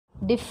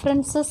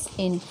Differences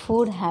in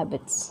food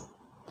habits.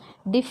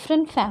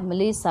 Different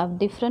families have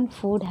different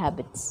food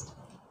habits.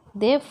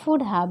 Their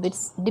food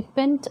habits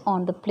depend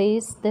on the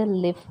place they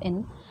live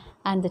in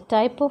and the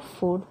type of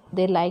food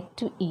they like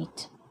to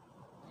eat.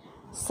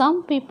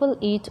 Some people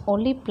eat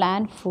only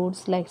plant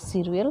foods like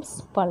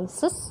cereals,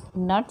 pulses,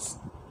 nuts,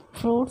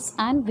 fruits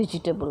and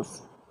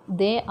vegetables.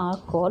 They are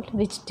called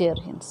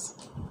vegetarians.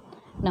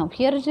 Now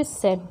here it is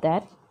said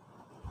that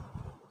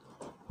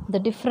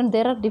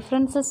there are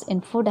differences in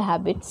food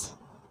habits,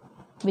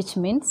 which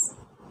means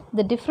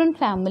the different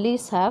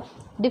families have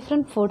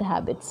different food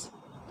habits.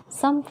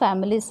 Some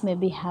families may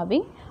be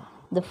having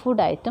the food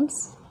items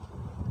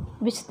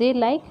which they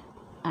like,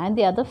 and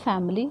the other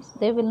families,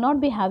 they will not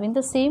be having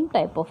the same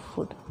type of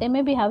food. They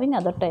may be having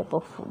other type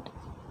of food.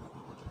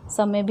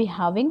 Some may be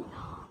having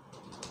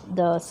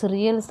the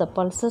cereals, the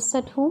pulses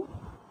at home,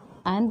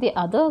 and the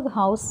other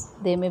house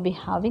they may be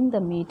having the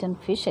meat and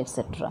fish,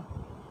 etc.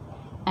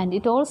 And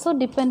it also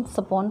depends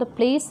upon the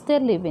place they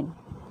live in.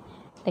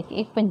 Like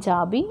a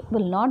Punjabi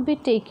will not be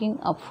taking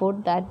a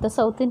food that the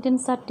South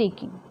Indians are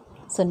taking.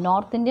 So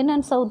North Indian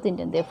and South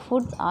Indian, their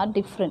foods are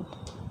different.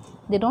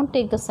 They don't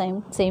take the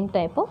same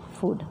type of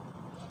food.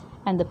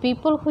 And the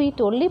people who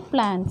eat only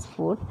plants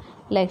food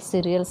like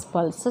cereals,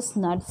 pulses,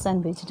 nuts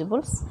and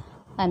vegetables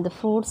and the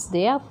fruits,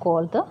 they are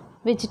called the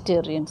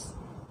vegetarians.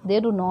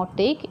 They do not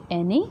take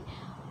any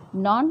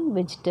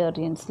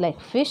non-vegetarians like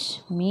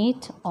fish,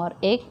 meat or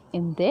egg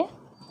in their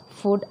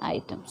food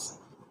items.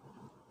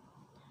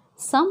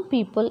 Some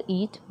people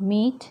eat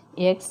meat,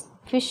 eggs,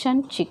 fish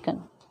and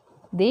chicken.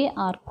 They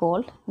are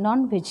called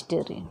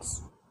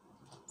non-vegetarians.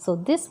 So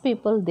these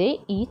people, they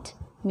eat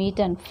meat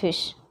and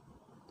fish,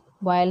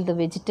 while the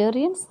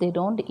vegetarians, they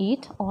don't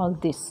eat all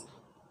this.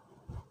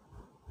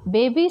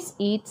 Babies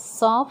eat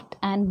soft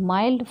and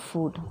mild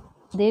food.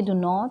 They do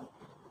not.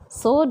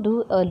 So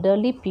do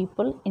elderly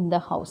people in the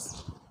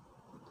house.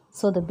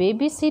 So the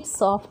babies eat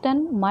soft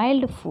and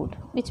mild food,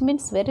 which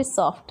means very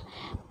soft.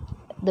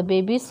 The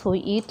babies who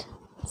eat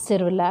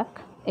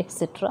Cerelac,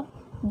 etc.,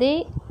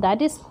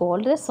 that is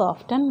called a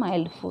soft and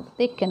mild food.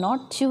 They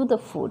cannot chew the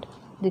food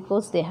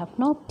because they have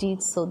no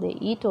teeth, so they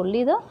eat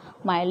only the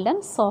mild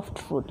and soft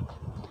food.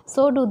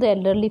 So do the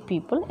elderly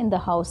people in the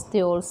house.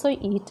 They also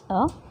eat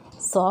a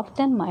soft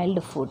and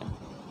mild food.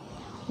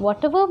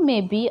 Whatever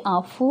may be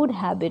our food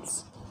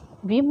habits,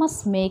 we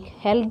must make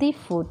healthy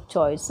food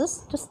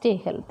choices to stay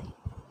healthy.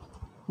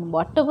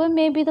 Whatever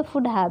may be the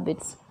food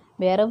habits,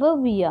 wherever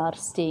we are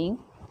staying,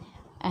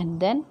 and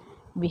then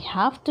we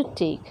have to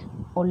take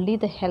only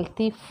the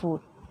healthy food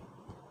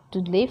to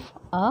live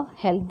a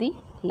healthy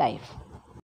life.